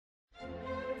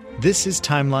This is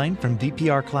Timeline from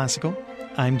VPR Classical.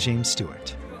 I'm James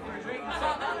Stewart.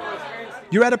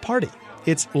 You're at a party.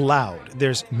 It's loud.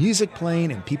 There's music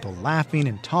playing and people laughing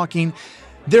and talking.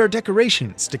 There are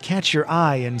decorations to catch your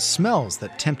eye and smells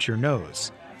that tempt your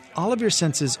nose. All of your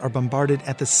senses are bombarded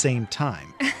at the same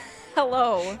time.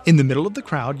 Hello. In the middle of the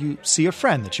crowd, you see a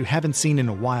friend that you haven't seen in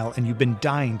a while and you've been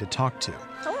dying to talk to.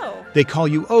 Hello. They call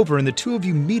you over and the two of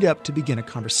you meet up to begin a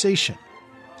conversation.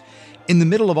 In the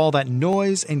middle of all that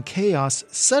noise and chaos,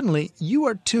 suddenly you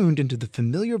are tuned into the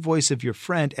familiar voice of your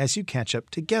friend as you catch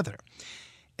up together.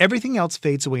 Everything else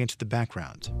fades away into the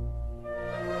background.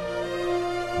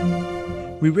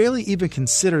 We rarely even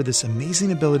consider this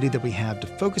amazing ability that we have to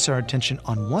focus our attention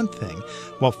on one thing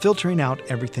while filtering out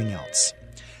everything else.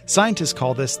 Scientists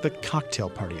call this the cocktail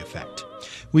party effect.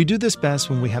 We do this best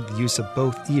when we have the use of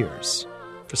both ears.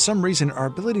 For some reason, our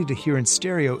ability to hear in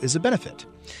stereo is a benefit.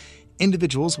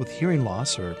 Individuals with hearing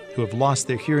loss or who have lost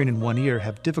their hearing in one ear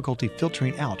have difficulty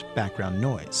filtering out background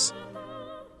noise.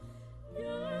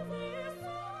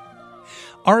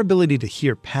 Our ability to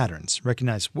hear patterns,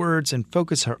 recognize words, and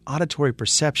focus our auditory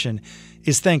perception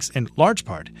is thanks, in large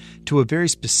part, to a very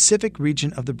specific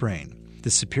region of the brain,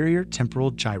 the superior temporal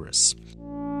gyrus.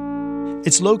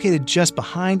 It's located just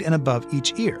behind and above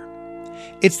each ear.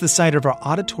 It's the site of our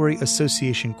auditory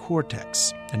association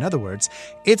cortex. In other words,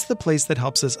 it's the place that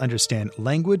helps us understand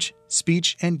language,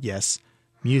 speech, and, yes,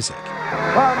 music.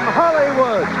 From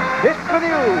Hollywood, it's the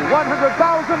new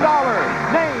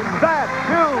 $100,000 Name That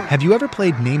Tune. Have you ever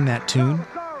played Name That Tune?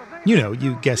 You know,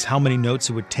 you guess how many notes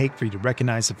it would take for you to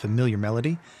recognize a familiar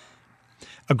melody.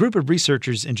 A group of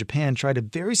researchers in Japan tried a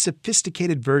very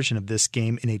sophisticated version of this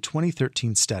game in a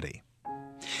 2013 study.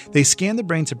 They scanned the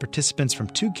brains of participants from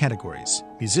two categories,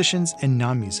 musicians and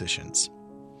non-musicians.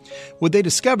 What they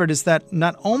discovered is that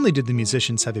not only did the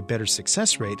musicians have a better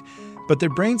success rate, but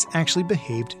their brains actually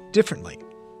behaved differently.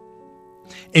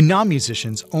 In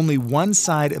non-musicians, only one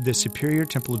side of their superior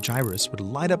temporal gyrus would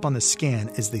light up on the scan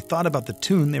as they thought about the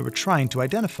tune they were trying to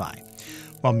identify,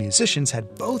 while musicians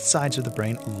had both sides of the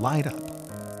brain light up.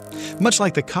 Much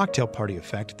like the cocktail party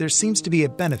effect, there seems to be a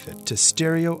benefit to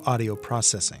stereo audio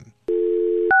processing.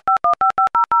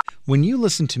 When you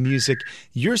listen to music,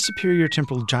 your superior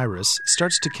temporal gyrus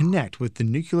starts to connect with the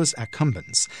nucleus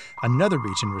accumbens, another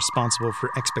region responsible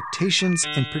for expectations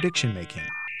and prediction making.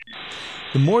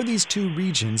 The more these two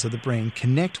regions of the brain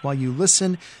connect while you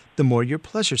listen, the more your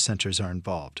pleasure centers are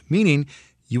involved, meaning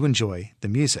you enjoy the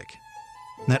music.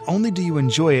 Not only do you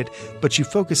enjoy it, but you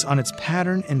focus on its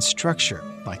pattern and structure,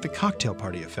 like the cocktail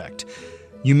party effect.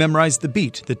 You memorize the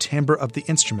beat, the timbre of the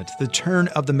instrument, the turn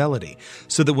of the melody,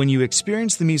 so that when you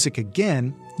experience the music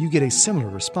again, you get a similar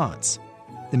response.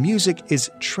 The music is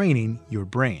training your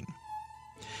brain.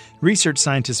 Research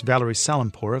scientist Valerie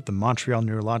Salampur of the Montreal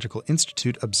Neurological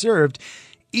Institute observed,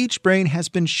 each brain has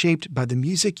been shaped by the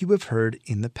music you have heard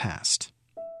in the past.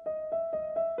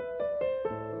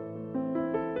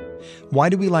 Why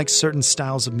do we like certain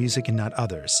styles of music and not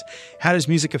others? How does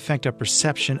music affect our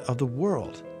perception of the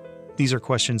world? These are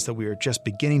questions that we are just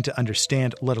beginning to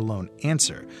understand, let alone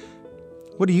answer.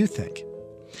 What do you think?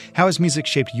 How has music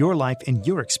shaped your life and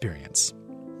your experience?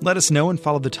 Let us know and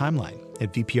follow the timeline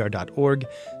at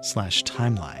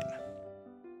vpr.org/timeline.